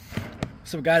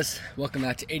What's up, guys? Welcome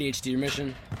back to ADHD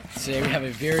Remission. Today we have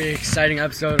a very exciting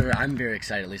episode, or I'm very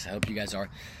excited, at least I hope you guys are.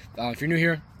 If you're new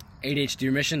here, ADHD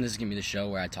Remission, this is going to be the show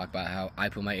where I talk about how I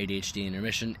put my ADHD in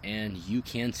remission, and you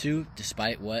can too,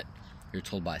 despite what you're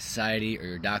told by society or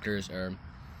your doctors, or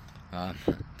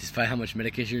despite how much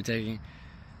medication you're taking.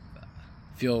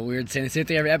 Feel weird saying the same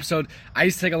thing every episode. I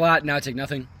used to take a lot, now I take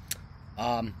nothing.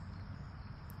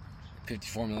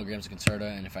 54 milligrams of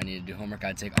Concerta, and if I needed to do homework,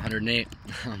 I'd take 108.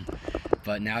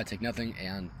 But now I take nothing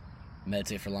and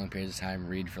meditate for long periods of time,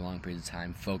 read for long periods of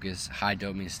time, focus, high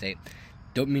dopamine state.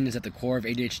 Dopamine is at the core of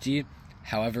ADHD.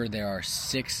 However, there are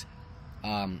six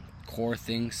core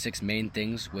things, six main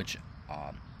things, which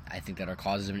I think that are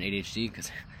causes of an ADHD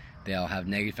because they all have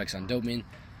negative effects on dopamine.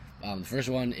 The first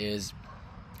one is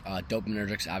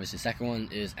dopaminergics, obviously. The second one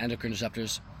is endocrine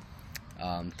receptors.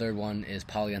 Third one is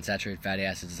polyunsaturated fatty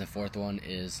acids. The fourth one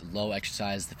is low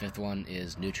exercise. The fifth one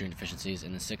is nutrient deficiencies,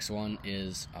 and the sixth one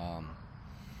is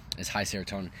high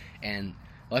serotonin. And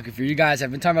lucky for you guys,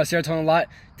 I've been talking about serotonin a lot.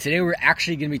 Today we're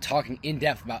actually going to be talking in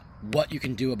depth about what you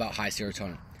can do about high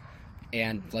serotonin.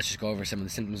 And let's just go over some of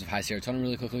the symptoms of high serotonin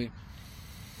really quickly.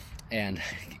 And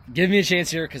give me a chance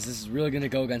here, because this is really going to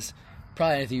go against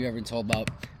probably anything you've ever been told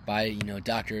about by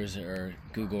doctors or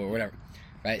Google or whatever.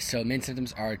 Right, so main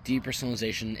symptoms are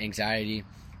depersonalization, anxiety,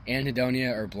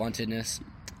 anhedonia or bluntedness,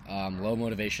 low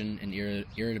motivation and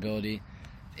irritability,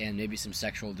 and maybe some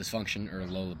sexual dysfunction or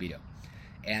low libido.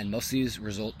 And most of these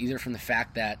result either from the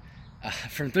fact that,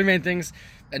 from three main things,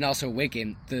 and also weight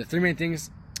gain. The three main things,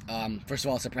 first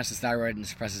of all, it suppresses thyroid and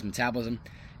suppresses metabolism.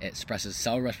 It suppresses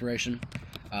cell respiration.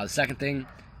 The second thing,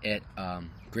 it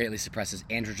greatly suppresses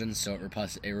androgens, so it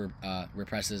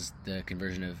represses the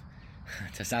conversion of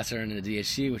testosterone into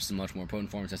DHT, which is a much more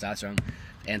potent form of testosterone.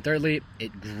 And thirdly,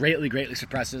 it greatly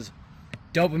suppresses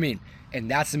dopamine,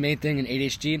 and that's the main thing in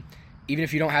ADHD. Even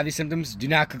if you don't have these symptoms, do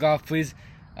not click off, please.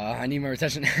 I need more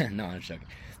attention. No, I'm joking.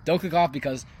 Don't click off,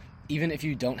 because even if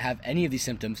you don't have any of these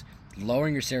symptoms,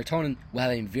 lowering your serotonin will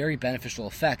have a very beneficial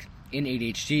effect in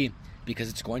ADHD, because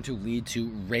it's going to lead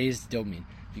to raised dopamine,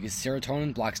 because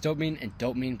serotonin blocks dopamine and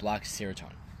dopamine blocks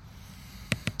serotonin.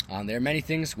 There are many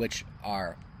things which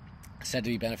are said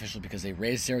to be beneficial because they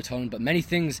raise serotonin, but many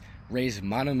things raise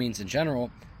monoamines in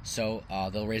general, so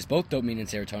they'll raise both dopamine and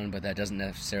serotonin, but that doesn't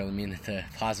necessarily mean that the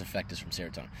positive effect is from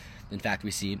serotonin. In fact,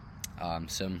 we see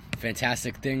some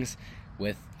fantastic things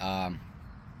with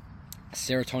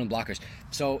serotonin blockers.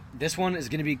 So this one is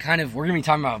going to be we're going to be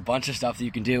talking about a bunch of stuff that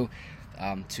you can do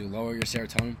to lower your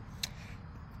serotonin.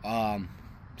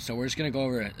 So we're just going to go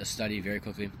over a study very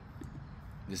quickly.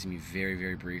 This is going to be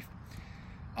very brief.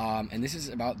 And this is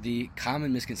about the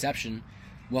common misconception.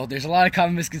 Well, there's a lot of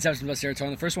common misconceptions about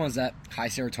serotonin. The first one is that high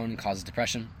serotonin causes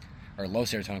depression, or low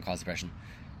serotonin causes depression.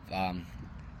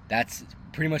 That's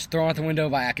pretty much thrown out the window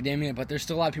by academia, but there's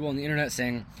still a lot of people on the internet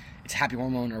saying it's a happy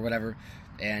hormone or whatever.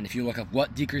 And if you look up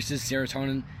what decreases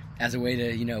serotonin as a way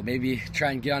to, maybe try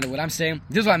and get onto what I'm saying,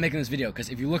 this is why I'm making this video, because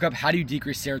if you look up how do you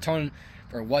decrease serotonin,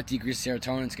 or what decreases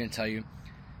serotonin, it's going to tell you,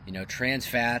 trans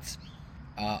fats,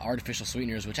 artificial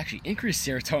sweeteners, which actually increase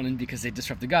serotonin because they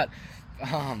disrupt the gut.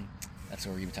 That's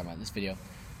what we're going to be talking about in this video,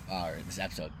 or this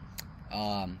episode.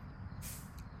 I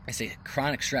say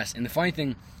chronic stress. And the funny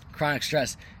thing, chronic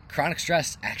stress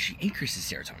actually increases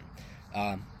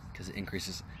serotonin because it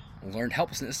increases learned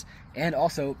helplessness. And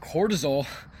also cortisol.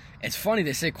 It's funny,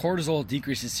 they say cortisol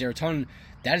decreases serotonin.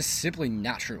 That is simply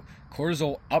not true.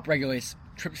 Cortisol upregulates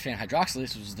tryptophan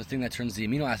hydroxylase, which is the thing that turns the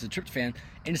amino acid tryptophan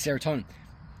into serotonin.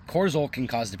 Cortisol can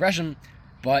cause depression,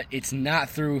 but it's not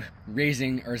through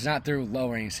it's not through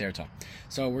lowering serotonin.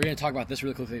 So we're going to talk about this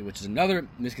really quickly, which is another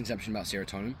misconception about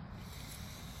serotonin.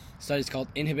 The study is called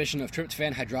Inhibition of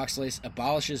Tryptophan Hydroxylase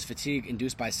Abolishes Fatigue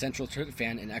Induced by Central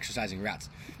Tryptophan in Exercising Rats.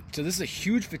 So this is a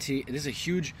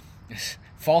huge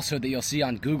falsehood that you'll see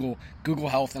on Google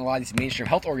Health, and a lot of these mainstream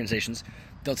health organizations.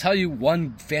 They'll tell you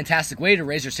one fantastic way to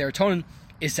raise your serotonin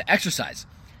is to exercise.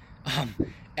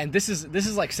 And this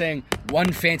is like saying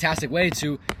one fantastic way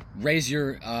to raise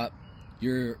your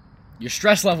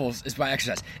stress levels is by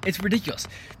exercise. It's ridiculous,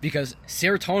 because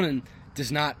serotonin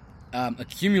does not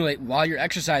accumulate while you're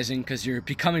exercising because you're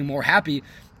becoming more happy.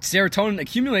 Serotonin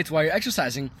accumulates while you're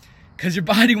exercising because your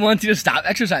body wants you to stop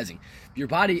exercising. Your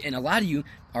body, and a lot of you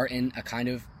are in a kind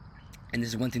of, and this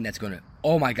is one thing that's going to,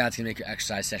 oh my God, it's going to make your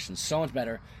exercise session so much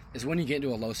better, is when you get into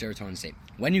a low serotonin state.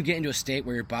 When you get into a state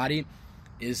where your body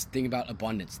is thinking about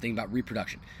abundance, thinking about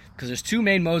reproduction. Because there's two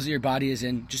main modes that your body is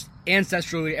in, just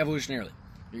ancestrally, evolutionarily.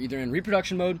 You're either in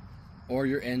reproduction mode or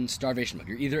you're in starvation mode.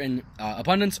 You're either in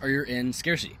abundance or you're in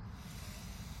scarcity.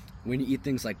 When you eat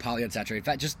things like polyunsaturated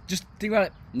fat, just think about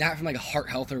it, not from like a heart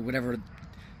health or whatever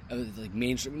like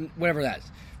mainstream, whatever that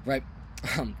is, right?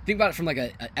 Think about it from like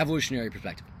an evolutionary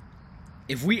perspective.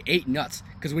 If we ate nuts,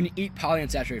 because when you eat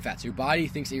polyunsaturated fats, your body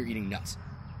thinks that you're eating nuts.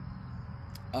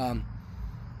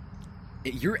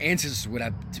 Your ancestors would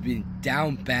have to be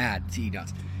down bad to eat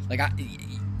nuts. Like,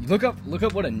 look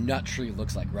up what a nut tree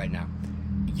looks like right now.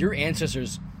 Your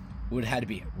ancestors would have had to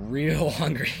be real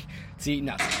hungry to eat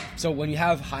nuts. So when you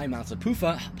have high amounts of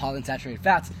PUFA, polyunsaturated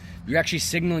fats, you're actually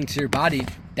signaling to your body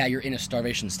that you're in a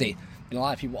starvation state. And a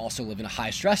lot of people also live in a high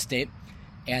stress state,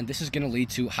 and this is going to lead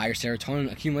to higher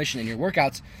serotonin accumulation in your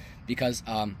workouts because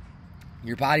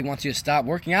your body wants you to stop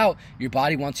working out. Your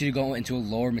body wants you to go into a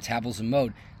lower metabolism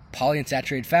mode.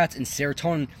 Polyunsaturated fats and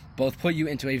serotonin both put you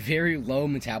into a very low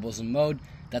metabolism mode.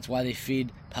 That's why they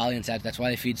feed polyunsaturated. That's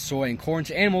why they feed soy and corn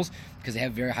to animals, because they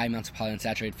have very high amounts of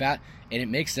polyunsaturated fat, and it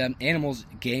makes animals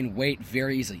gain weight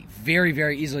very easily, very,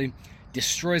 very easily.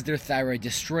 Destroys their thyroid,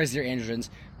 destroys their androgens,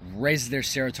 raises their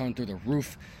serotonin through the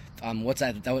roof. What's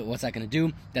that going to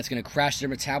do? That's going to crash their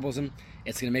metabolism.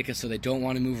 It's going to make it so they don't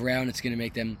want to move around. It's going to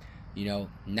make them,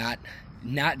 not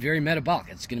very metabolic.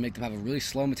 It's going to make them have a really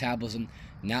slow metabolism,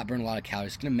 not burn a lot of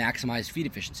calories. It's going to maximize feed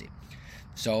efficiency.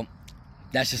 So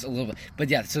that's just a little bit. But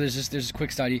yeah, so there's this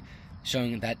quick study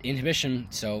showing that inhibition.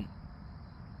 So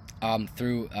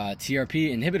through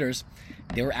TRP inhibitors,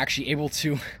 they were actually able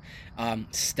to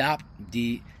stop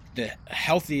the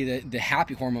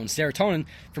happy hormone serotonin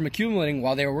from accumulating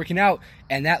while they were working out,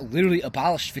 and that literally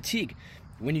abolished fatigue.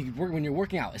 When you're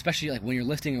working out, especially like when you're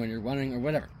lifting or when you're running or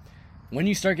whatever, when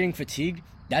you start getting fatigued,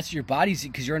 that's your body's,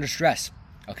 because you're under stress.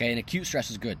 Okay, and acute stress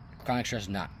is good, chronic stress is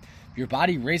not. Your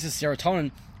body raises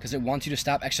serotonin because it wants you to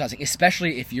stop exercising,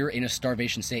 especially if you're in a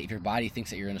starvation state. If your body thinks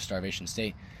that you're in a starvation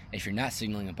state, if you're not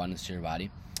signaling abundance to your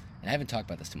body. And I haven't talked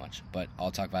about this too much, but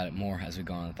I'll talk about it more as we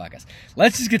go on the podcast.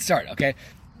 Let's just get started, okay?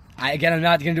 I'm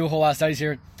not going to do a whole lot of studies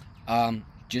here.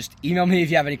 Just email me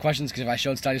if you have any questions, because if I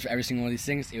showed studies for every single one of these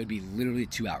things, it would be literally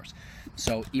 2 hours.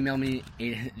 So email me,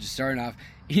 just starting off,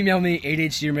 email me,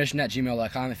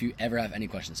 adhdremission@gmail.com if you ever have any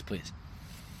questions, please.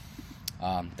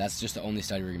 That's just the only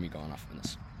study we're going to be going off of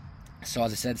this. So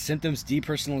as I said, symptoms: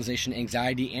 depersonalization,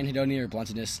 anxiety, anhedonia or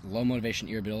bluntedness, low motivation,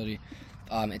 irritability.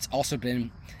 It's also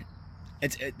been...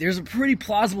 there's a pretty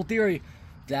plausible theory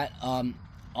that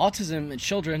autism in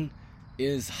children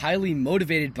is highly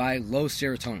motivated by low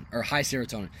serotonin or high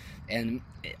serotonin, and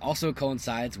it also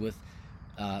coincides with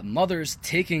mothers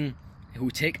who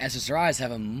take SSRIs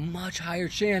have a much higher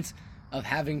chance of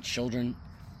having children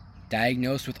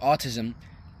diagnosed with autism.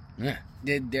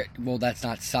 Well, that's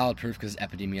not solid proof because it's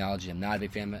epidemiology. I'm not a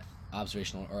big fan of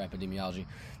observational or epidemiology,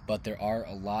 but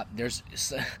there's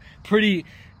pretty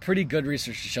good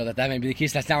research to show that may be the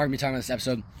case. That's not what we're going to be talking about in this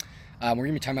episode. We're going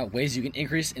to be talking about ways you can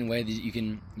increase and ways that you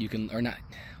can, or not.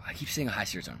 I keep saying a high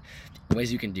serotonin.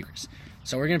 Ways you can decrease.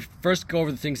 So we're going to first go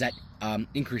over the things that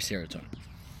increase serotonin.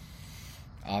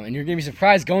 And you're going to be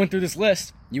surprised going through this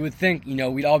list. You would think,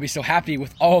 we'd all be so happy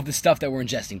with all of the stuff that we're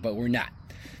ingesting, but we're not.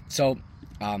 So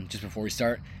just before we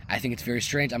start, I think it's very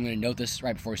strange. I'm going to note this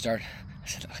right before we start. I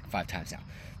said that like 5 times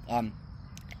now.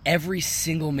 Every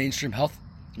single mainstream health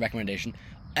recommendation,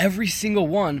 every single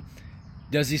one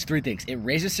does these 3 things. It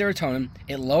raises serotonin,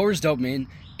 it lowers dopamine,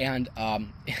 and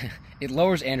it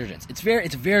lowers androgens. It's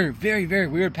a very, very, very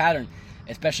weird pattern,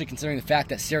 especially considering the fact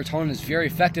that serotonin is very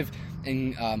effective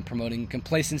in promoting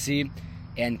complacency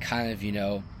and kind of,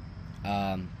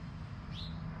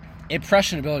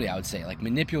 impressionability, I would say, like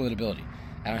manipulatability.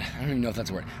 I don't even know if that's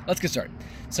a word. Let's get started.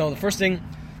 So the first thing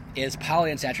is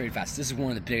polyunsaturated fats. This is one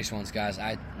of the biggest ones, guys.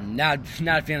 I'm not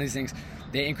a fan of these things.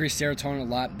 They increase serotonin a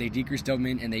lot, they decrease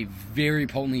dopamine, and they very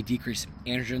potently decrease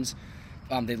androgens.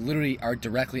 They literally are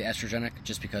directly estrogenic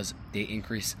just because they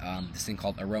increase this thing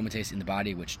called aromatase in the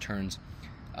body, which turns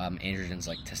androgens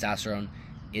like testosterone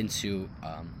into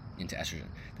estrogen.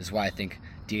 This is why I think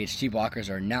DHT blockers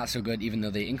are not so good, even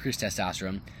though they increase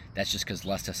testosterone. That's just because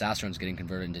less testosterone is getting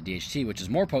converted into DHT, which is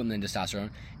more potent than testosterone,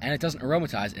 and it doesn't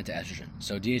aromatize into estrogen.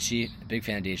 So DHT, a big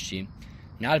fan of DHT.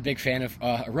 Not a big fan of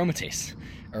aromatase,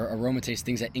 or aromatase,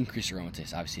 things that increase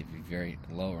aromatase. Obviously, if you're very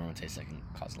low aromatase, that can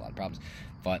cause a lot of problems.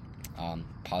 But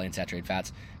polyunsaturated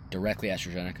fats, directly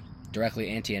estrogenic, directly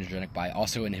anti-androgenic by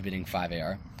also inhibiting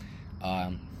 5-AR.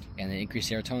 And they increase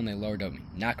serotonin, they lower dopamine.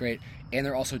 Not great. And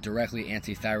they're also directly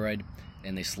anti-thyroid,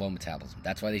 and they slow metabolism.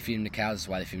 That's why they feed them to cows, that's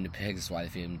why they feed them to pigs, that's why they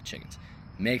feed them to chickens.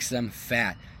 Makes them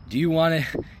fat. Do you want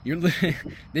to...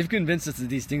 They've convinced us that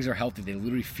these things are healthy. They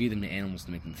literally feed them to animals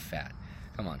to make them fat.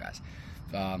 Come on, guys.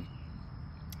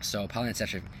 So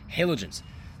polyunsaturated halogens.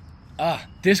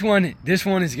 This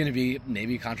one is going to be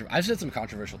maybe controversial. I've said some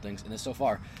controversial things in this so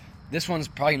far. This one's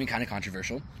probably going to be kind of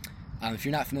controversial. If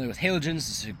you're not familiar with halogens,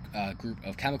 this is a group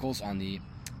of chemicals on the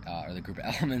or the group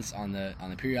of elements on the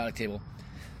periodic table.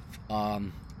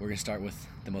 We're gonna start with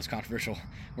the most controversial.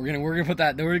 We're gonna put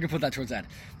that towards that.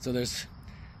 So there's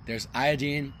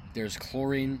iodine, there's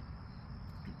chlorine,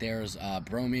 there's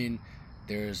bromine,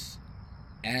 there's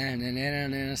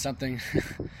something,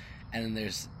 and then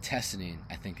there's testinine.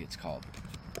 I think it's called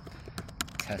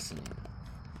testinine.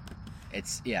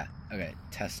 Testinine.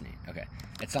 Okay,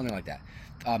 it's something like that.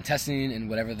 Testinine and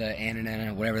whatever the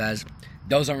whatever that is,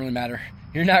 those don't really matter.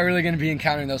 You're not really going to be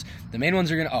encountering those. The main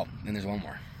ones are going to, and there's one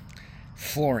more.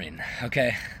 Fluorine,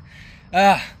 okay.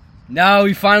 Now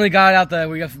we finally got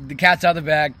we got the cat's out of the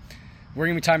bag. We're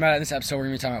going to be talking about it in this episode. We're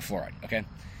going to be talking about fluoride, okay?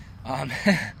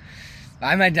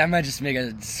 I might just make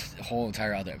a whole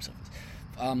entire other episode.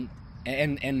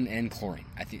 And chlorine.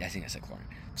 I think I said chlorine.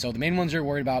 So the main ones you're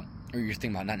worried about, or you're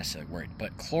thinking about, not necessarily worried,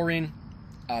 but chlorine,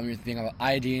 you're thinking about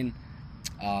iodine,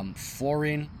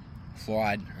 fluoride,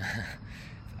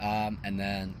 and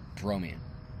then bromine.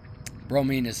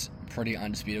 Bromine is pretty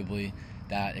undisputably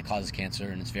that it causes cancer,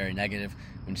 and it's very negative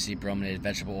when you see brominated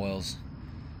vegetable oils.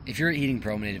 If you're eating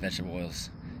brominated vegetable oils,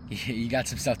 you got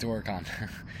some stuff to work on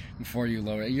before you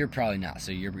lower it. You're probably not,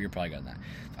 so you're probably got that.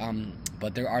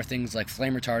 But there are things like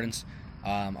flame retardants,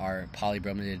 are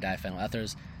polybrominated diphenyl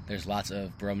ethers. There's lots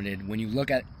of brominated. When you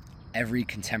look at every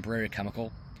contemporary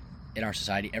chemical in our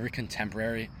society, every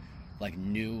contemporary,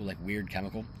 new, weird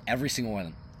chemical, every single one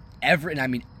of them, and I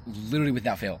mean literally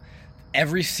without fail,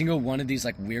 every single one of these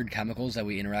weird chemicals that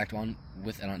we interact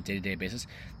with on a day-to-day basis,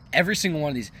 every single one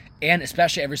of these, and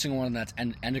especially every single one of them that's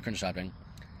endocrine disrupting,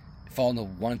 fall into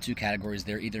one of two categories.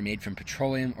 They're either made from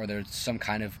petroleum or they're some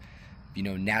kind of,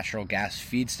 natural gas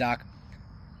feedstock,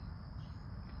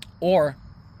 or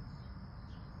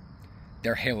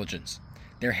they're halogens.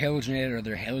 They're halogenated or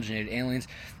they're halogenated aliens.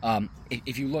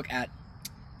 If you look at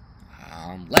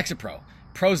Lexapro,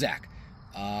 Prozac,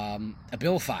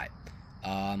 Abilify,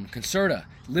 Concerta,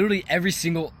 literally every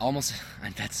single,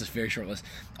 that's a very short list,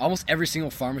 almost every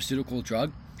single pharmaceutical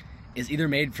drug is either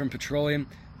made from petroleum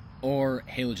or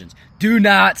halogens. Do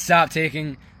not stop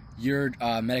taking your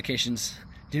medications.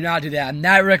 Do not do that. I'm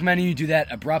not recommending you do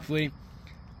that abruptly.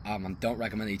 I don't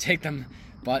recommend that you take them,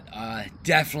 but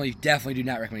definitely do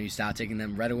not recommend you stop taking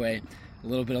them right away. A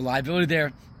little bit of liability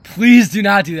there. Please do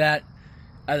not do that.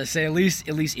 As I say, at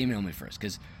least email me first,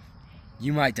 because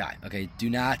you might die. Okay, do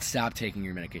not stop taking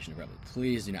your medication abruptly.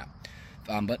 Please do not.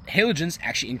 But halogens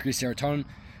actually increase serotonin.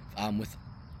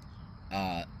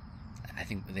 I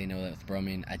think they know that with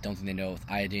bromine. I don't think they know it with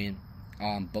iodine.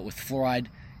 But with fluoride,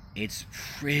 it's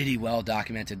pretty well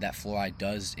documented that fluoride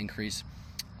does increase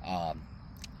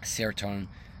serotonin.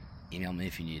 Email me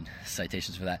if you need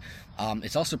citations for that.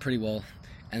 It's also pretty well,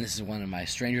 and this is one of my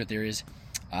stranger theories,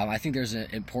 I think there's an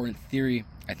important theory.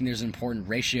 I think there's an important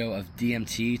ratio of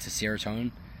DMT to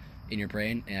serotonin in your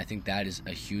brain, and I think that is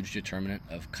a huge determinant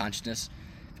of consciousness.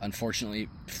 Unfortunately,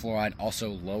 fluoride also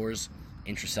lowers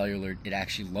intracellular. It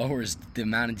actually lowers the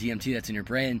amount of DMT that's in your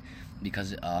brain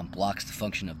because it blocks the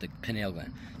function of the pineal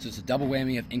gland. So it's a double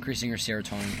whammy of increasing your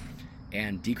serotonin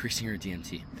and decreasing your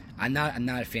DMT. I'm not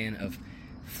a fan of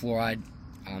fluoride,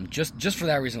 just for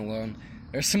that reason alone.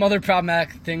 There's some other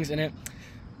problematic things in it.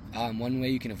 One way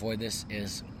you can avoid this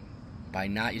is by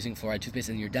not using fluoride toothpaste,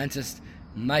 and your dentist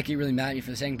might get really mad at me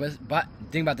for saying, but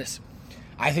think about this.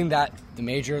 I think that the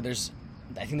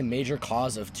major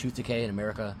cause of tooth decay in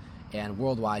America and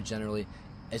worldwide generally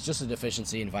is just a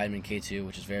deficiency in vitamin K2,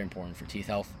 which is very important for teeth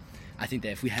health. I think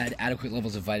that if we had adequate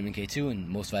levels of vitamin K2 and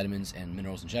most vitamins and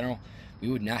minerals in general, we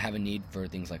would not have a need for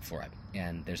things like fluoride.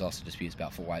 And there's also disputes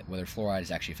about whether fluoride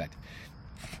is actually effective.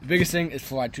 The biggest thing is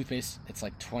fluoride toothpaste. It's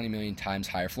 20 million times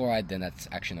higher fluoride than that's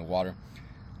actually in the water.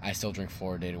 I still drink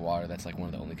fluoridated water. That's one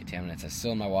of the only contaminants that's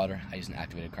still in my water. I use an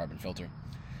activated carbon filter.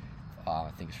 I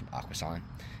think it's from Aquasign.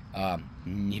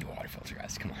 You need a water filter,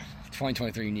 guys. Come on.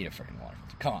 2023, you need a freaking water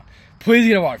filter. Come on. Please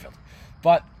get a water filter.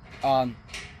 But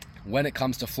when it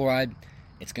comes to fluoride,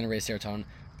 it's going to raise serotonin.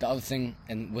 The other thing,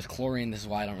 and with chlorine, this is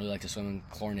why I don't really like to swim in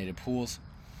chlorinated pools.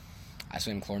 I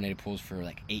swam in chlorinated pools for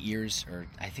 8 years, or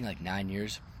I think 9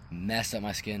 years. Messed up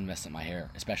my skin, messed up my hair,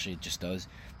 especially just those.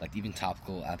 Even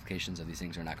topical applications of these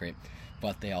things are not great.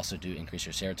 But they also do increase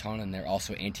your serotonin. They're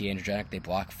also anti-androgenic. They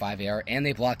block 5-AR, and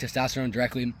they block testosterone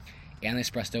directly, and they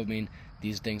suppress dopamine.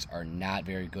 These things are not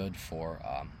very good for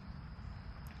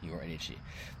your ADHD.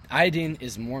 Iodine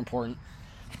is more important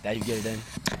that you get it in.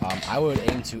 I would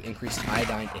aim to increase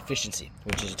iodine efficiency,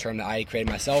 which is a term that I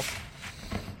created myself.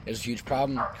 There's a huge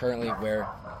problem currently where,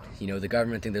 the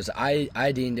government thinks there's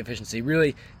iodine deficiency.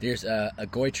 Really, there's a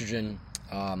goitrogen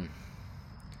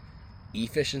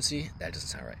efficiency. That doesn't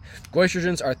sound right.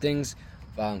 Goitrogens are things,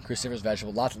 cruciferous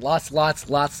vegetable, lots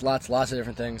of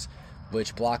different things,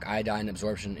 which block iodine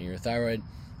absorption in your thyroid,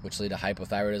 which lead to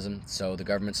hypothyroidism. So the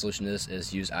government solution to this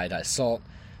is use iodized salt.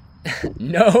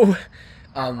 No.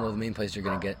 Well, the main place you're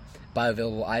going to get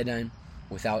bioavailable iodine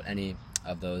without any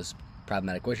of those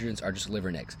problematic goitrogens are just liver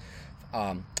and eggs.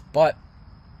 But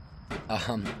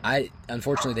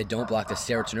unfortunately, they don't block the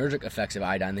serotonergic effects of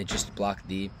iodine. They just block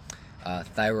the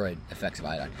thyroid effects of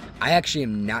iodine. I actually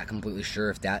am not completely sure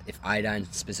if iodine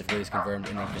specifically is confirmed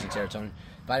in increasing serotonin,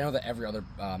 but I know that every other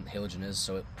halogen is,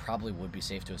 so it probably would be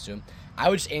safe to assume. I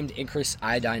would just aim to increase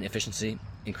iodine efficiency,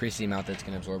 increase the amount that's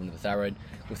going to absorb into the thyroid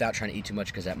without trying to eat too much,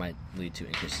 because that might lead to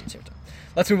increases in serotonin.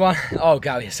 Let's move on. Oh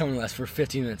god, we have so many less for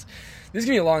 15 minutes. This is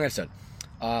going to be a long episode.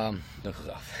 No close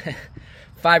off.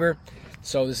 Fiber.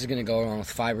 So this is going to go along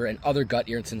with fiber and other gut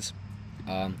irritants.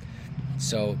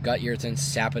 So gut irritants,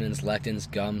 saponins, lectins,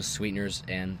 gums, sweeteners,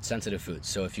 and sensitive foods.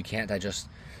 So if you can't digest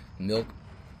milk,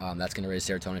 that's going to raise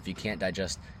serotonin. If you can't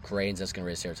digest grains, that's going to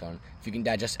raise serotonin. If you can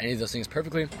digest any of those things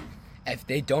perfectly, if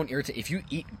they don't irritate, if you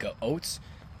eat oats,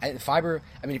 and fiber,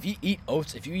 I mean, if you eat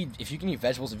oats, if you can eat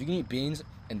vegetables, if you can eat beans,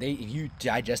 and if you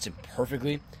digest it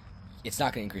perfectly, it's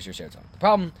not going to increase your serotonin. The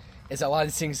problem is that a lot of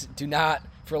these things do not,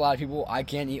 for a lot of people. I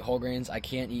can't eat whole grains, I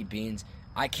can't eat beans,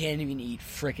 I can't even eat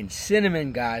freaking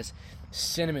cinnamon, guys.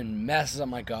 Cinnamon messes up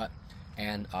my gut,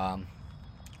 and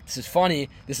this is funny.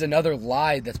 This is another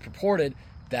lie that's purported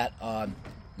that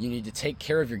you need to take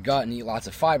care of your gut and eat lots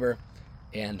of fiber,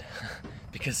 and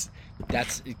because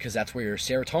that's where your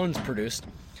serotonin is produced.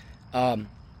 Well,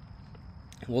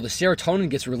 the serotonin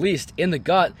gets released in the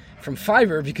gut from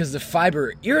fiber because the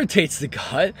fiber irritates the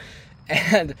gut,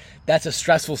 and that's a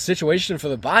stressful situation for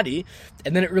the body,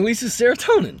 and then it releases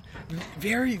serotonin.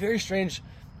 Very, very strange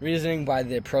reasoning by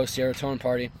the pro-serotonin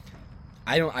party.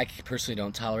 I personally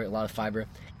don't tolerate a lot of fiber.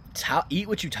 Eat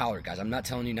what you tolerate, guys. I'm not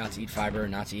telling you not to eat fiber,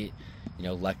 not to eat,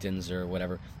 lectins or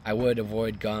whatever. I would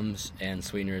avoid gums and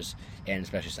sweeteners and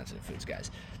especially sensitive foods, guys.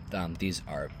 These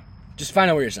are, just find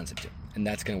out what you're sensitive to, and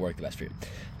that's going to work the best for you.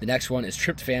 The next one is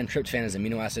tryptophan. Tryptophan is an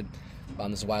amino acid.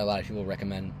 This is why a lot of people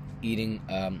recommend eating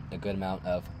a good amount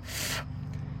of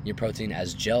your protein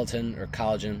as gelatin or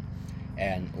collagen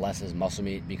and less as muscle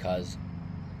meat, because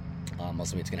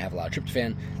muscle meat's going to have a lot of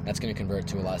tryptophan. That's going to convert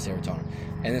to a lot of serotonin.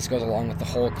 And this goes along with the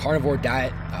whole carnivore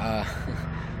diet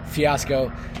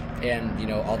fiasco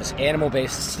and, all this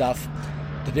animal-based stuff.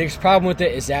 The biggest problem with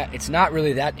it is that it's not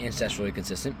really that ancestrally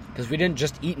consistent, because we didn't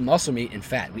just eat muscle meat and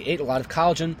fat. We ate a lot of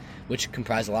collagen, which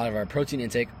comprised a lot of our protein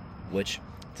intake, which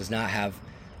does not have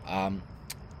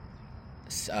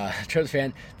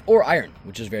tryptophan or iron,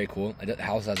 which is very cool. It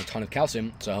also has a ton of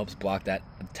calcium, so it helps block that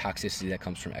toxicity that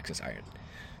comes from excess iron.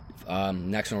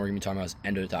 Next one we're going to be talking about is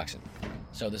endotoxin.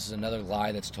 So this is another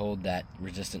lie that's told that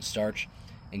resistant starch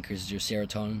increases your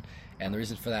serotonin, and the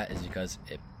reason for that is because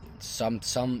some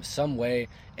way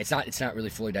it's not really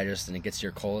fully digested, and it gets to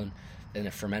your colon, and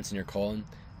it ferments in your colon,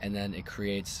 and then it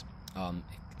creates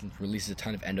it releases a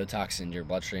ton of endotoxin into your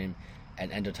bloodstream,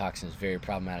 and endotoxin is very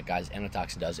problematic, guys.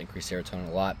 Endotoxin does increase serotonin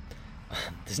a lot.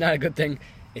 It's not a good thing.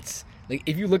 It's like,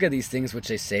 if you look at these things which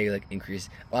they say like increase,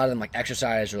 a lot of them like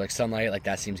exercise or like sunlight, like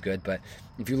that seems good, but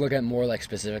if you look at more like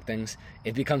specific things,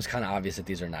 it becomes kind of obvious that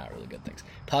these are not really good things.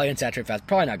 Polyunsaturated fats,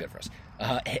 probably not good for us.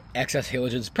 Excess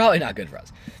halogens, probably not good for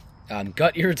us.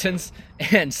 Gut irritants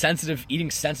and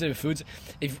eating sensitive foods.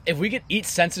 If we could eat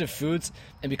sensitive foods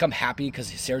and become happy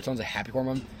because serotonin's a happy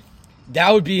hormone,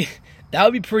 that would be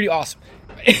pretty awesome.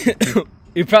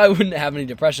 You probably wouldn't have any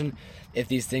depression if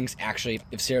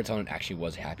serotonin actually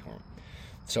was a happy hormone.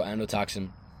 So endotoxin,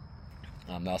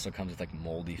 that also comes with like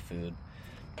moldy food,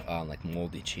 like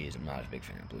moldy cheese. I'm not a big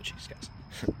fan of blue cheese, guys.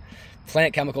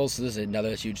 Plant chemicals, so this is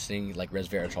another huge thing, like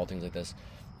resveratrol, things like this.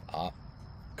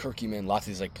 Curcumin, lots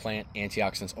of these like plant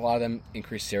antioxidants. A lot of them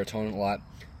increase serotonin a lot.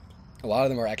 A lot of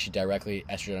them are actually directly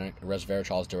estrogenic.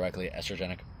 Resveratrol is directly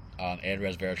estrogenic, and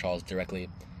resveratrol is directly,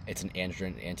 it's an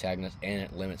androgen antagonist, and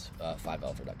it limits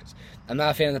 5-alpha reductase. I'm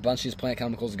not a fan of a bunch of these plant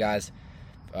chemicals, guys.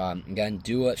 Again,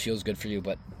 do what feels good for you,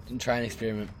 but try an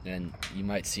experiment, and you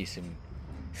might see some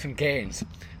gains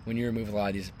when you remove a lot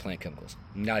of these plant chemicals.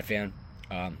 I'm not a fan.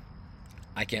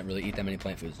 I can't really eat that many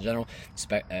plant foods in general,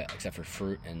 except for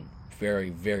fruit and very,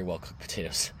 very well cooked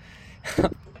potatoes.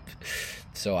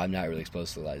 So I'm not really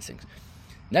exposed to a lot of these things.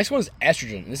 Next one is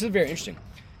estrogen. This is very interesting,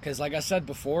 because like I said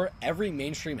before, every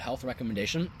mainstream health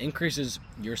recommendation increases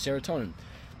your serotonin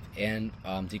and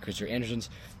decreases your androgens.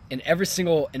 And every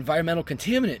single environmental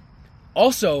contaminant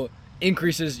also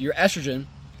increases your estrogen,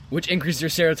 which increases your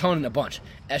serotonin a bunch.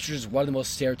 Estrogen is one of the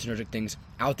most serotonergic things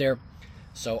out there.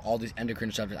 So all these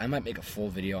endocrine disruptors, I might make a full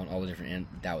video on all the different, and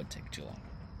that would take too long.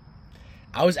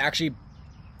 I was actually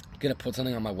gonna put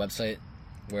something on my website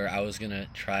where I was gonna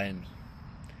try and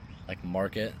like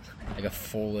market like a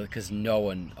full, because no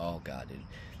one, oh god, dude,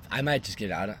 I might just get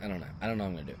it out. I don't know what I'm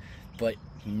gonna do, but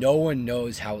no one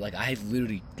knows how, like, I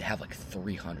literally have like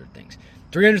 300 things.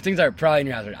 300 things are probably in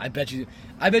your house. I bet you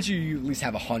at least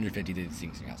have 150 of these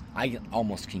things in your house. I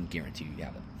almost can guarantee you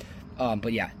have it.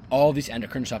 But yeah, all these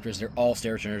endocrine disruptors, they're all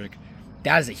serotonergic.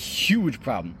 That is a huge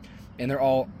problem, and they're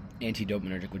all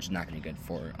anti-dopaminergic, which is not going to be good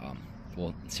for,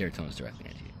 well, serotonin is directly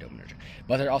anti-dopaminergic,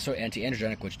 but they're also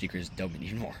anti-androgenic, which decreases dopamine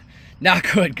even more. Not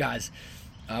good, guys.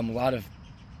 A lot of,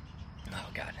 oh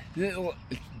god,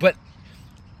 but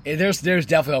there's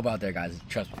definitely hope out there, guys.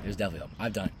 Trust me, there's definitely hope.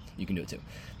 I've done it. You can do it too.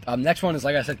 Next one is,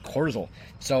 like I said, cortisol.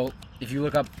 So if you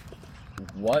look up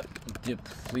what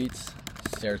depletes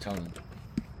serotonin,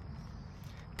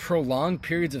 prolonged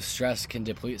periods of stress can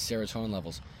deplete serotonin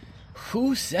levels.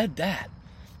 Who said that?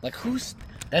 Like,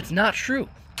 that's not true.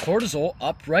 Cortisol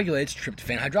upregulates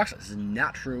tryptophan hydroxylase. This is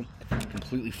not true.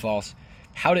 Completely false.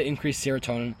 How to increase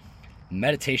serotonin?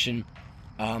 Meditation.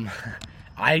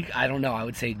 I don't know. I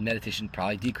would say meditation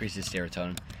probably decreases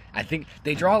serotonin. I think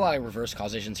they draw a lot of reverse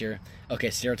causations here. Okay,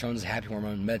 serotonin is a happy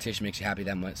hormone. Meditation makes you happy.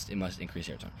 It must increase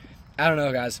serotonin. I don't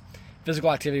know, guys.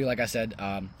 Physical activity, like I said,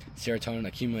 serotonin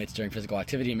accumulates during physical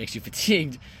activity. It makes you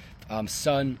fatigued.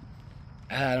 Sun,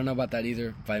 I don't know about that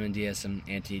either. Vitamin D has some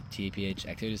anti-TPH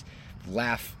activities.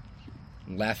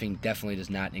 Laughing definitely does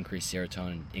not increase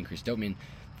serotonin, increase dopamine.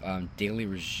 Daily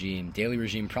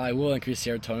regime probably will increase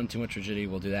serotonin. Too much rigidity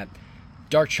will do that.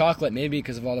 Dark chocolate, maybe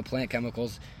because of all the plant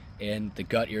chemicals and the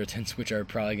gut irritants, which are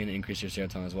probably going to increase your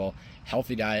serotonin as well.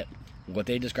 Healthy diet, what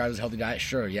they describe as a healthy diet,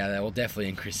 sure, yeah, that will definitely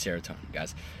increase serotonin,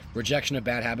 guys. Rejection of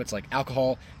bad habits like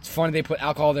alcohol. It's funny they put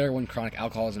alcohol there when chronic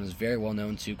alcoholism is very well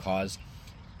known to cause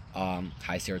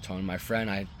high serotonin. My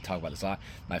friend, I talk about this a lot,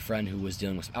 my friend who was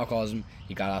dealing with alcoholism,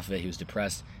 he got off of it, he was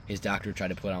depressed. His doctor tried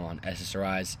to put him on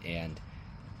SSRIs, and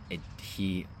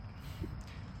he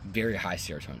very high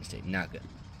serotonin state, not good.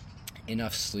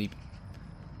 Enough sleep.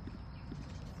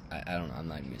 I don't know. I'm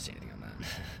not even going to say anything on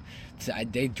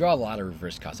that. They draw a lot of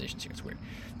reverse causations here. It's weird.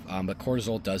 But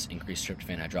cortisol does increase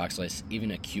tryptophan hydroxylase,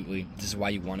 even acutely. This is why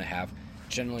you want to have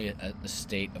generally a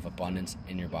state of abundance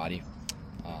in your body.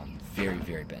 Very,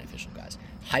 very beneficial, guys.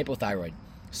 Hypothyroid.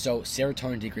 So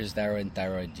serotonin decreases thyroid, and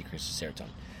thyroid decreases serotonin.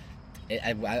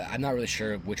 I'm not really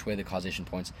sure which way the causation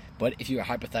points, but if you're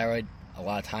hypothyroid, a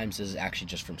lot of times this is actually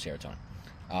just from serotonin.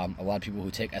 A lot of people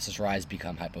who take SSRIs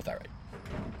become hypothyroid.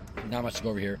 Not much to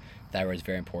go over here. Thyroid is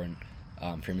very important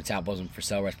for your metabolism, for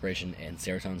cell respiration, and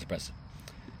serotonin suppressive.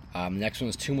 Next one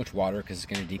is too much water, because it's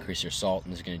going to decrease your salt,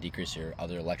 and it's going to decrease your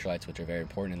other electrolytes, which are very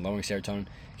important in lowering serotonin,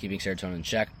 keeping serotonin in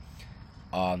check.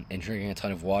 And drinking a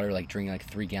ton of water, like drinking like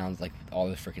 3 gallons, like all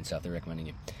the freaking stuff they're recommending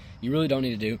you. You really don't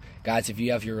need to do. Guys, if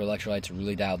you have your electrolytes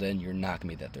really dialed in, you're not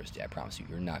going to be that thirsty. I promise you.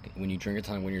 You're not. When you drink a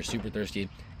ton, when you're super thirsty,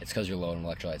 it's because you're low on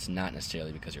electrolytes, not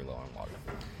necessarily because you're low on water.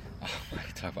 I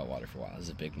could talk about water for a while. This is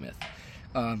a big myth.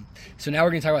 So now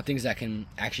we're going to talk about things that can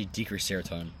actually decrease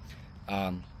serotonin.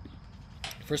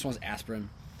 First one is aspirin.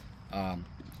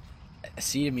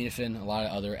 Acetaminophen, a lot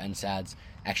of other NSAIDs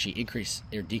actually increase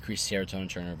or decrease serotonin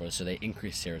turnover, so they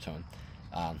increase serotonin.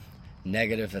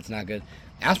 Negative, that's not good.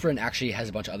 Aspirin actually has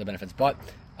a bunch of other benefits, but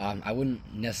I wouldn't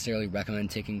necessarily recommend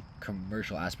taking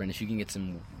commercial aspirin. If you can get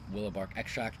some willow bark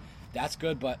extract, that's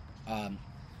good, but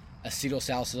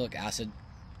acetylsalicylic acid,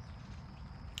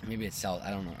 maybe it's I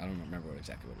don't know. I don't remember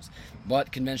exactly what it is.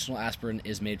 But conventional aspirin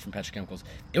is made from petrochemicals.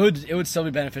 It would still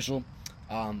be beneficial,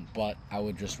 but I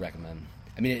would just recommend.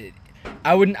 I mean,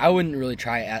 I wouldn't really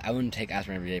try. I wouldn't take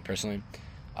aspirin every day personally.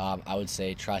 I would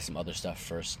say try some other stuff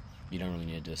first. You don't really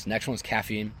need to do this. Next one is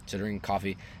caffeine. So drinking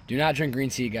coffee. Do not drink green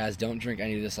tea, guys. Don't drink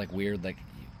any of this like weird, like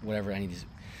whatever any of these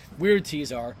weird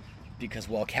teas are, because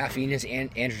while caffeine is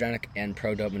androgenic and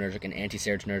pro-dopaminergic and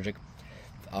anti-serotonergic,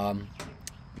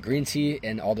 green tea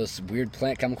and all those weird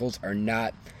plant chemicals are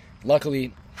not.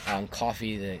 Luckily,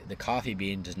 coffee, the coffee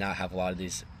bean does not have a lot of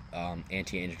these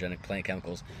anti-androgenic plant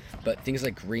chemicals, but things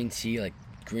like green tea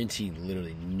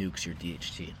literally nukes your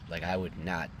DHT. Like, I would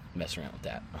not mess around with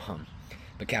that.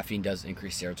 But caffeine does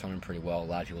increase serotonin pretty well. A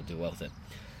lot of people do well with it.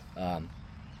 I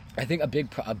think a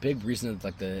big reason of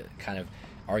like the kind of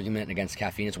argument against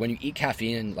caffeine is when you eat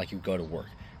caffeine and like you go to work,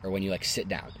 or when you like sit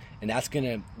down, and that's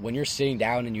when you're sitting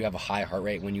down and you have a high heart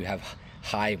rate, when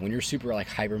you're super like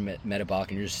hyper metabolic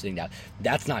and you're just sitting down,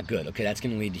 that's not good. Okay, that's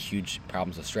gonna lead to huge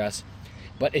problems of stress.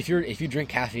 But if you drink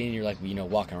caffeine and you're like,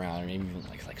 walking around, or maybe even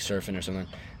like surfing or something,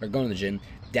 or going to the gym,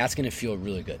 that's gonna feel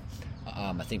really good.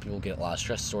 I think people get a lot of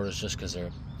stress disorders just because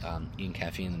they're eating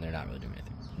caffeine, then they're not really doing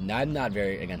anything. I'm not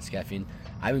very against caffeine.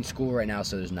 I'm in school right now,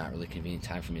 so there's not really convenient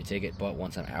time for me to take it, but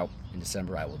once I'm out in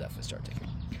December, I will definitely start taking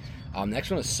it. Next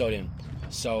one is sodium.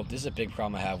 So this is a big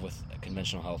problem I have with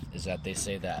conventional health, is that they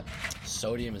say that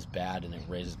sodium is bad and it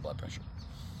raises blood pressure.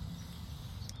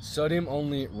 Sodium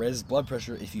only raises blood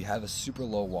pressure if you have a super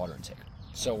low water intake.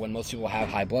 So when most people have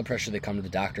high blood pressure, they come to the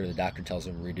doctor tells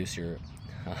them reduce your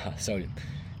sodium.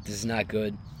 This is not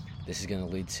good. This is going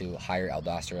to lead to higher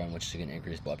aldosterone, which is going to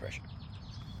increase blood pressure.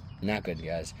 Not good,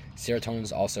 guys. Serotonin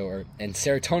is also, and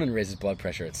serotonin raises blood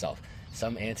pressure itself.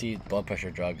 Some anti-blood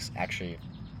pressure drugs actually,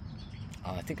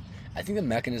 I think the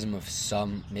mechanism of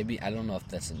some, maybe, I don't know if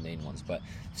that's the main ones, but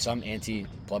some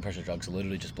anti-blood pressure drugs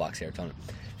literally just block serotonin.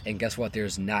 And guess what?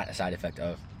 There's not a side effect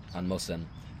on most of them,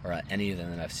 or any of them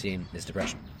that I've seen, is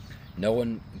depression. No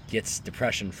one gets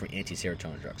depression from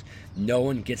anti-serotonin drugs. No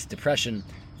one gets depression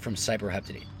from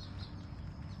cyproheptadine.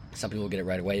 Some people get it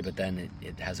right away, but then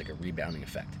it has like a rebounding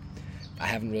effect. I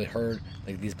haven't really heard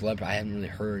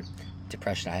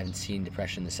depression. I haven't seen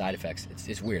depression, the side effects.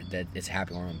 It's weird that it's a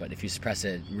happy hormone, but if you suppress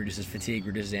it, it reduces fatigue,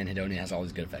 reduces anhedonia, has all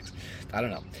these good effects. I don't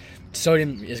know.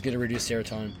 Sodium is going to reduce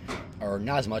serotonin, or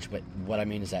not as much, but what I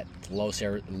mean is that low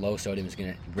sodium is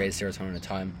going to raise serotonin a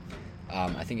ton.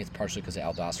 I think it's partially because of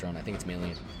aldosterone. I think it's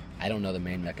mainly, I don't know the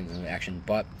main mechanism of action,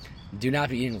 but do not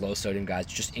be eating low sodium, guys.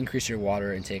 Just increase your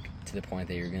water intake to the point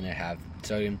that you're going to have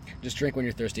sodium. Just drink when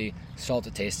you're thirsty, salt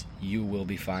to taste. You will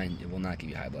be fine. It will not give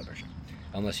you high blood pressure.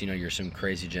 Unless you're some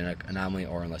crazy genetic anomaly,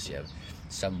 or unless you have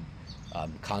some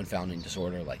confounding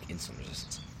disorder like insulin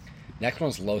resistance. Next one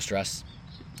is low stress.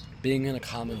 Being in a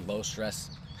common low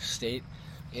stress state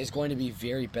is going to be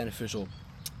very beneficial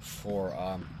for,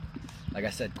 like I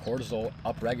said, cortisol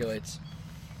upregulates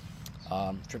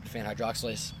tryptophan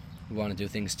hydroxylase. We want to do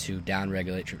things to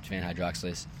downregulate tryptophan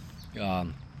hydroxylase.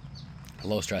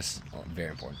 Low stress,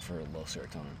 very important for low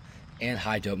serotonin and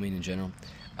high dopamine in general.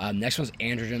 Next one's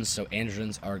androgens. So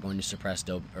androgens are going to suppress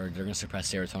they're going to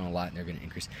suppress serotonin a lot, and they're going to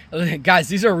increase. Guys,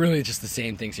 these are really just the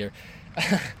same things here.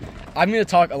 I'm going to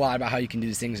talk a lot about how you can do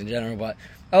these things in general, but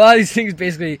a lot of these things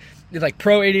basically like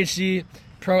pro-ADHD,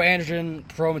 pro-androgen,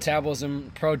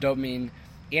 pro-metabolism, pro-dopamine,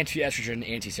 anti-estrogen,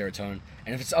 anti-serotonin.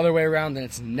 And if it's the other way around, then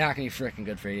it's not going to be freaking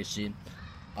good for ADHD.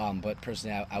 But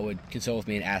personally, I would consult with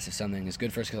me and ask if something is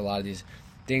good for us, because a lot of these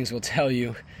things will tell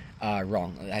you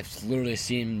wrong. I've literally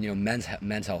seen,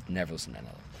 men's health, never listen to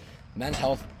another. Men's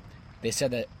health, they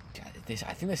said that,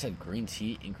 I think they said green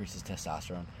tea increases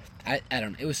testosterone. I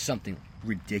don't know, it was something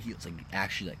ridiculous, like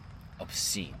actually like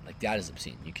obscene. Like that is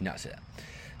obscene. You cannot say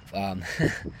that.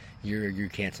 You're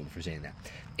canceled for saying that.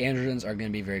 Androgens are going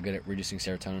to be very good at reducing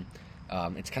serotonin.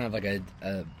 It's kind of like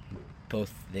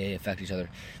both, they affect each other.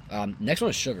 Next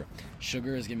one is sugar.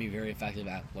 Sugar is going to be very effective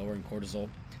at lowering cortisol.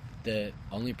 The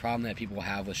only problem that people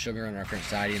have with sugar in our current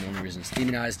society, and the only reason it's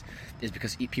demonized, is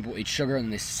because people eat sugar and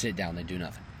then they sit down, they do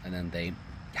nothing, and then they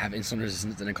have insulin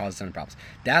resistance, and it causes a ton of problems.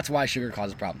 That's why sugar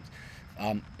causes problems.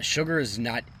 Sugar is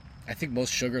not, I think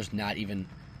most sugar is not even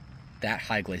that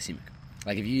high glycemic.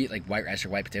 Like if you eat like white rice or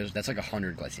white potatoes, that's like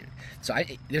 100 glycemic. So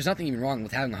there's nothing even wrong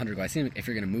with having 100 glycemic if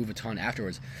you're going to move a ton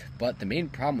afterwards. But the main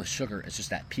problem with sugar is just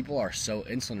that people are so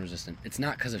insulin resistant. It's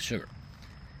not because of sugar.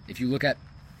 If you look at,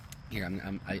 here,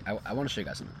 I want to show you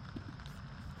guys something.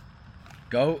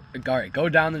 Go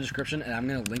down the description, and I'm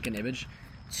going to link an image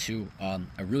to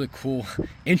a really cool,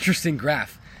 interesting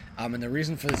graph. And the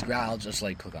reason for this graph, I'll just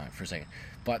like click on it for a second.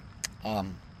 But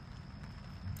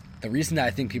the reason that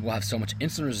I think people have so much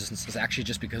insulin resistance is actually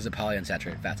just because of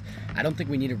polyunsaturated fats. I don't think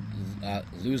we need to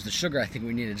lose the sugar. I think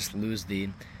we need to just lose the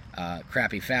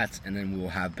crappy fats, and then we will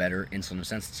have better insulin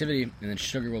sensitivity, and then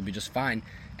sugar will be just fine.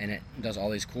 And it does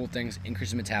all these cool things,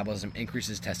 increases metabolism,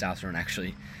 increases testosterone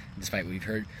actually, despite what we've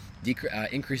heard,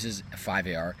 increases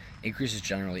 5-AR, increases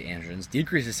generally androgens,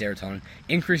 decreases serotonin,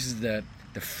 increases the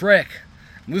frick,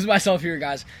 I'm losing myself here,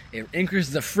 guys, it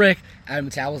increases the frick out of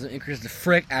metabolism, increases the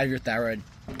frick out of your thyroid.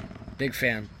 Big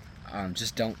fan.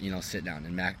 Just don't, sit down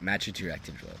and match it to your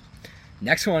activity level.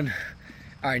 Next one,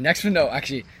 alright, no,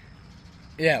 actually,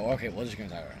 yeah, well, okay, we're just going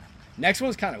to talk about it. Next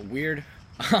one's kind of weird.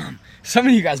 Some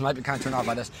of you guys might be kind of turned off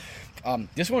by this.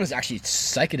 This one is actually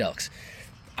psychedelics.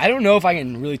 I don't know if I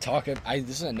can really talk it. This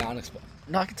is a no,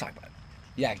 I can talk about it.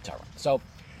 Yeah, I can talk about it. So,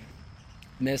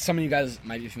 some of you guys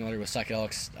might be familiar with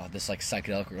psychedelics. This like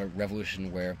psychedelic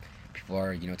revolution where people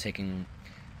are, taking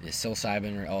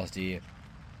psilocybin or LSD,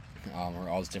 or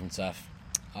all this different stuff.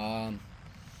 I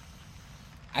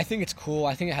think it's cool.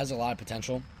 I think it has a lot of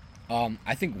potential.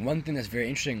 I think one thing that's very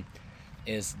interesting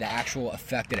is the actual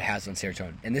effect that it has on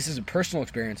serotonin. And this is a personal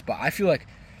experience, but I feel like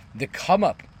the come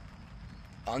up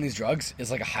on these drugs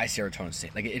is like a high serotonin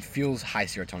state. Like it feels high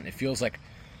serotonin. It feels like,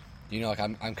 like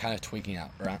I'm kind of twinking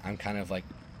out, or I'm kind of like,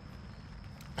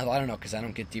 I don't know, because I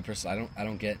don't get depressed. I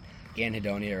don't get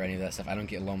anhedonia or any of that stuff. I don't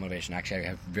get low motivation. Actually, I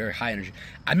have very high energy.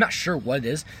 I'm not sure what it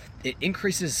is. It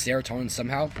increases serotonin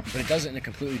somehow, but it does it in a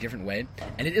completely different way.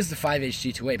 And it is the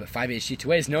 5-HT2A, but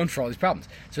 5-HT2A is known for all these problems.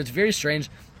 So it's very strange.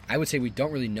 I would say we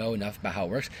don't really know enough about how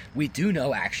it works. We do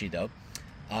know, actually, though,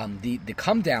 the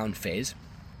come down phase,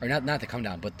 or not the come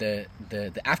down, but the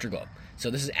afterglow. So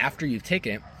this is after you've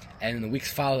taken it, and in the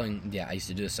weeks following, I used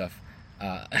to do this stuff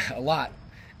a lot.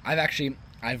 I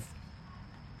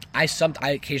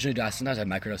occasionally do. Sometimes I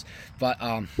microdose, but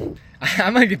I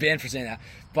might get banned for saying that.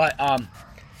 But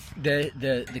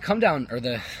the come down, or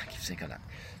I keep saying come down,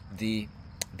 the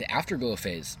afterglow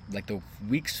phase, like the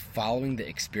weeks following the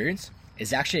experience,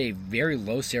 is actually a very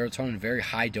low serotonin, very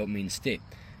high dopamine state,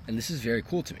 and this is very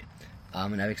cool to me.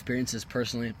 And I've experienced this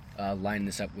personally, lining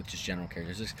this up with just general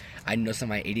characteristics. I noticed that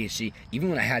my ADHD, even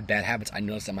when I had bad habits, I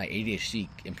noticed that my ADHD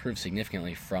improved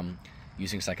significantly from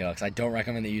using psychedelics. I don't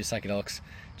recommend that you use psychedelics.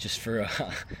 Just for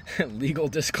a legal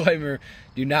disclaimer,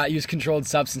 do not use controlled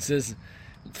substances.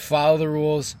 Follow the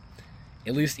rules.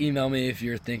 At least email me if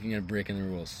you're thinking of breaking the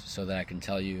rules, so that I can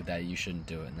tell you that you shouldn't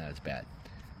do it and that it's bad.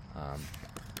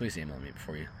 Please email me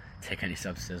before you take any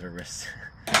substances or risks.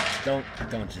 don't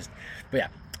just. But yeah,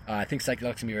 I think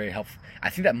psychedelics can be very helpful. I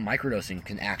think that microdosing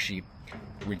can actually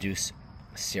reduce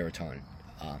serotonin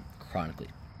chronically.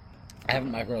 I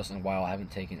haven't microdosed in a while. I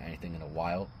haven't taken anything in a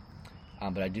while.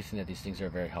 But I do think that these things are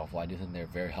very helpful. I do think they're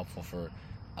very helpful for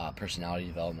personality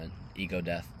development, ego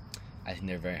death. I think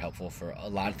they're very helpful for a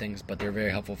lot of things, but they're very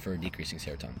helpful for decreasing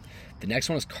serotonin. The next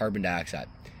one is carbon dioxide.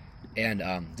 And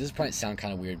this is probably sound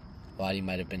kind of weird. A lot of you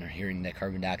might have been hearing that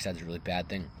carbon dioxide is a really bad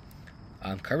thing.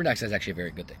 Carbon dioxide is actually a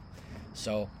very good thing.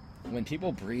 So when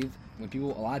people breathe, a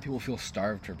lot of people feel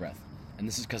starved for breath. And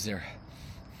this is because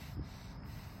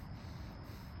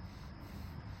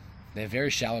they have very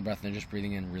shallow breath, and they're just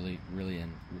breathing in really, really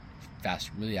in, fast,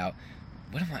 really out.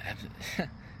 What am I?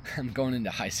 I'm going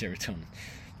into high serotonin.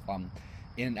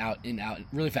 In and out,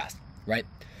 really fast, right?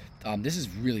 This is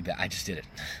really bad. I just did it.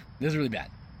 This is really bad.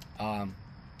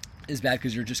 It's bad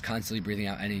because you're just constantly breathing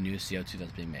out any new CO2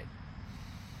 that's being made.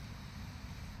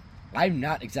 I'm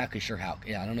not exactly sure how.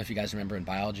 I don't know if you guys remember in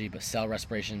biology, but cell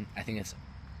respiration, I think it's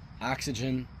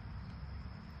oxygen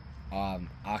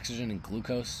and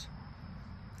glucose,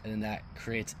 and then that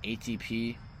creates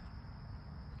ATP,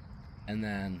 and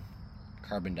then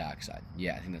carbon dioxide.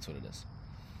 I think that's what it is.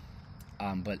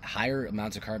 But higher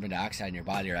amounts of carbon dioxide in your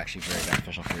body are actually very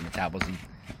beneficial for your metabolism.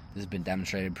 This has been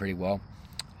demonstrated pretty well.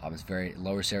 It's very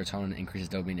lower serotonin, increases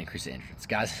dopamine, increases endorphins.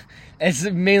 Guys, it's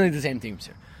mainly the same themes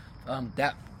here.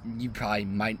 That you probably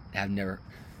might have never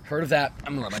heard of that.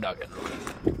 I'm gonna let my dog go.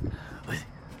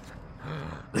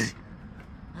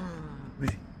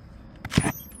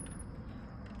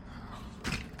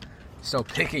 So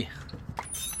picky.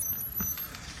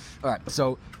 Alright,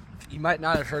 so you might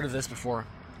not have heard of this before,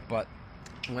 but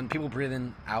when people breathe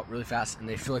in, out really fast, and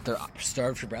they feel like they're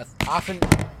starved for breath, often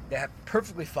they have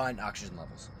perfectly fine oxygen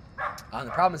levels. The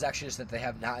problem is actually just that they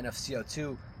have not enough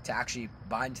CO2 to actually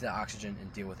bind to the oxygen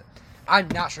and deal with it. I'm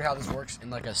not sure how this works in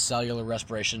like a cellular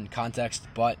respiration context,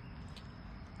 but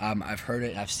I've heard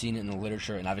it, I've seen it in the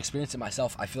literature, and I've experienced it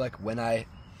myself. I feel like when I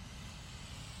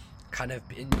I'm not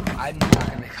going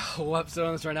to make a whole episode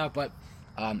on this right now, but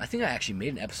I think I actually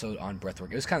made an episode on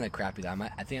breathwork. It was kind of crappy, though.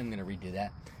 I think I'm going to redo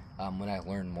that when I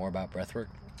learn more about breathwork,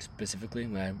 specifically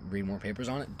when I read more papers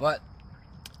on it. But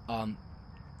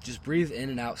just breathe in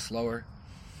and out slower.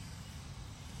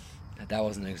 That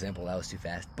wasn't an example. That was too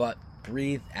fast. But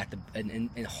breathe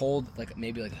and hold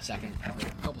maybe a second, a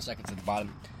couple seconds at the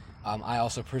bottom. I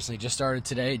also personally just started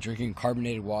today drinking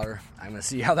carbonated water. I'm going to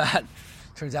see how that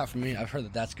turns out for me. I've heard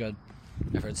that that's good.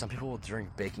 I've heard some people will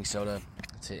drink baking soda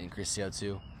to increase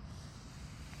CO2.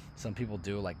 Some people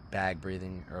do like bag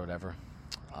breathing or whatever.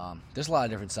 There's a lot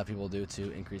of different stuff people do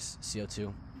to increase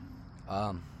CO2.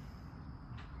 I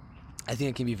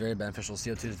think it can be very beneficial.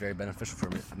 CO2 is very beneficial for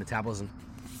metabolism.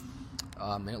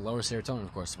 And it lowers serotonin,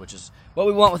 of course, which is what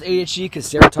we want with ADHD,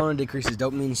 because serotonin decreases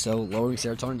dopamine, so lowering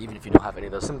serotonin, even if you don't have any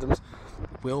of those symptoms,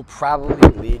 will probably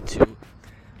lead to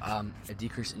a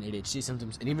decrease in ADHD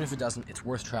symptoms. And even if it doesn't, it's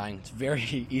worth trying. It's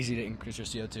very easy to increase your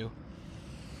CO2.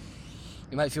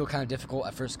 It might feel kind of difficult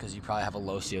at first because you probably have a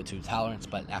low CO2 tolerance,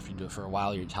 but after you do it for a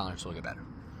while, your tolerance will get better.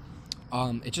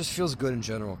 It just feels good in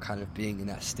general, kind of being in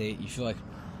that state. You feel like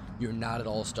you're not at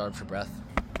all starved for breath.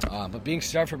 But being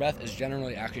starved for breath is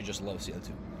generally actually just low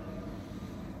CO2.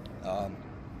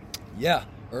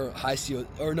 Or high CO.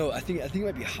 Or no, I think it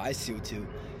might be high CO2.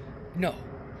 No,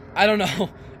 I don't know.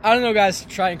 I don't know, guys.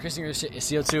 Try increasing your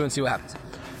CO2 and see what happens.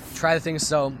 Try the things,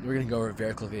 so we're going to go over it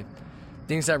very quickly.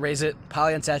 Things that raise it: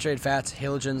 polyunsaturated fats,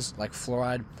 halogens like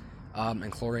fluoride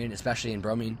and chlorine, especially in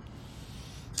bromine,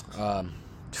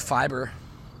 fiber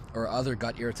or other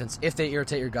gut irritants, if they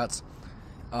irritate your guts,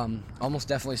 almost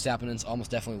definitely saponins,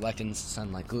 almost definitely lectins,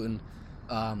 something like gluten,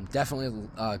 definitely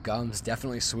gums,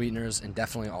 definitely sweeteners, and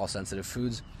definitely all sensitive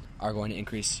foods are going to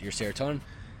increase your serotonin,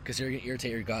 because you're going to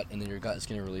irritate your gut, and then your gut is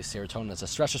going to release serotonin as a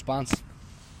stress response.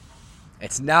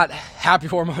 It's not happy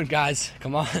hormone, guys.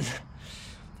 Come on.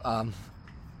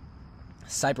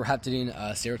 Cyproheptadine,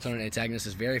 serotonin antagonist,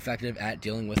 is very effective at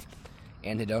dealing with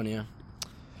anhedonia.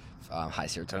 High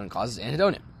serotonin causes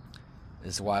anhedonia.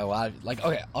 This is why a lot of,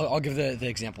 I'll give the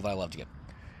example that I love to give.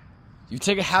 You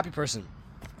take a happy person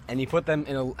and you put them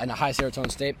in a high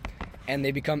serotonin state, and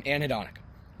they become anhedonic,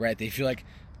 right? They feel like,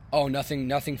 oh,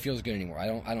 nothing feels good anymore. I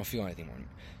don't feel anything more.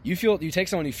 You take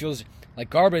someone who feels like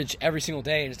garbage every single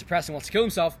day and is depressed and wants to kill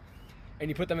himself, and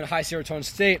you put them in a high serotonin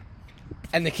state,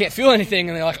 and they can't feel anything,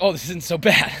 and they're like, oh, this isn't so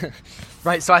bad,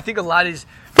 right? So I think a lot of these,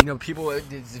 people,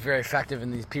 it's very effective,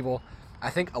 and these people, I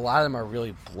think a lot of them are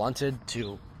really blunted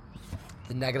to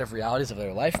the negative realities of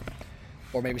their life,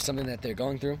 or maybe something that they're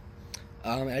going through.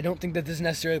 I don't think that this is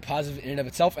necessarily positive in and of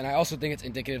itself, and I also think it's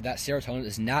indicative that serotonin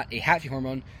is not a happy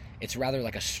hormone. It's rather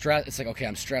like a stress. It's like, okay,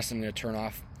 I'm stressed, I'm going to turn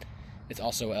off. It's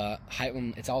also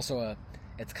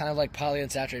it's kind of like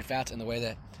polyunsaturated fats in the way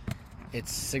that it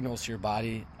signals to your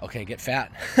body, okay, get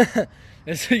fat.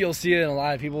 So you'll see it in a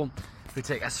lot of people who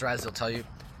take SSRIs. They'll tell you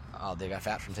they got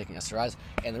fat from taking SSRIs,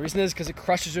 and the reason is because it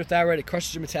crushes your thyroid, it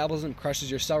crushes your metabolism,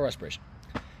 crushes your cell respiration.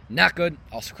 Not good.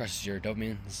 Also crushes your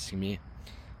dopamine. This is me.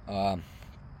 What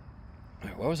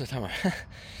was the timer?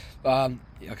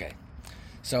 Okay.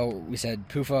 So we said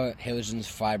PUFA, halogens,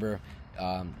 fiber,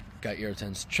 gut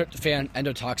irritants, tryptophan,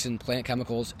 endotoxin, plant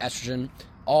chemicals, estrogen.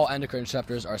 All endocrine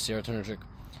receptors are serotonergic,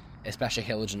 especially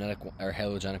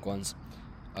halogenic ones.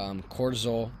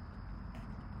 Cortisol,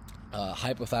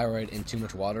 hypothyroid, and too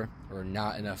much water, or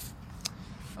not enough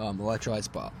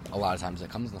electrolytes, but a lot of times it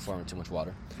comes in the form of too much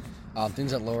water.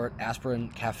 Things that lower it: aspirin,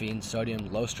 caffeine,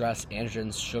 sodium, low stress,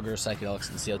 androgens, sugar, psychedelics,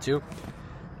 and CO2.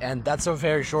 And that's a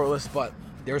very short list, but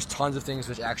there's tons of things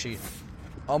which actually,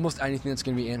 almost anything that's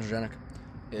going to be androgenic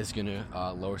is going to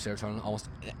lower serotonin. Almost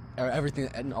everything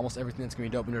that's going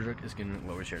to be dopaminergic is going to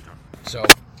lower serotonin. So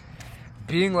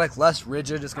being less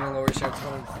rigid is going to lower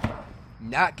serotonin.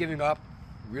 Not giving up,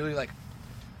 really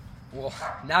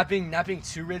not being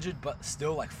too rigid, but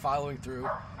still following through,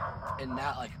 and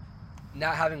not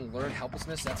having learned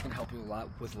helplessness. That's going to help you a lot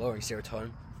with lowering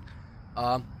serotonin.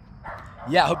 I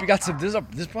hope you got some. This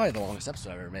is probably the longest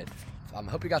episode I've ever made. I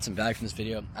hope you got some value from this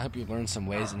video. I hope you learned some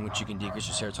ways in which you can decrease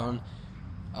your serotonin.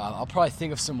 I'll probably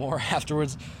think of some more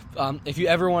afterwards. If you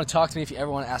ever want to talk to me, if you ever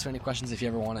want to ask me any questions, if you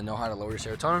ever want to know how to lower your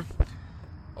serotonin,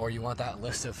 or you want that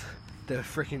list of the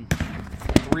freaking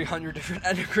 300 different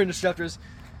endocrine disruptors,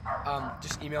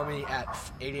 just email me at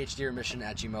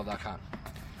adhdremission@gmail.com.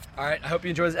 All right, I hope you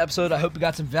enjoyed this episode. I hope you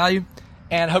got some value,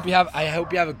 and I hope you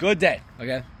have a good day.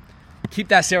 Okay, keep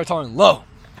that serotonin low.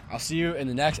 I'll see you in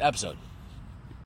the next episode.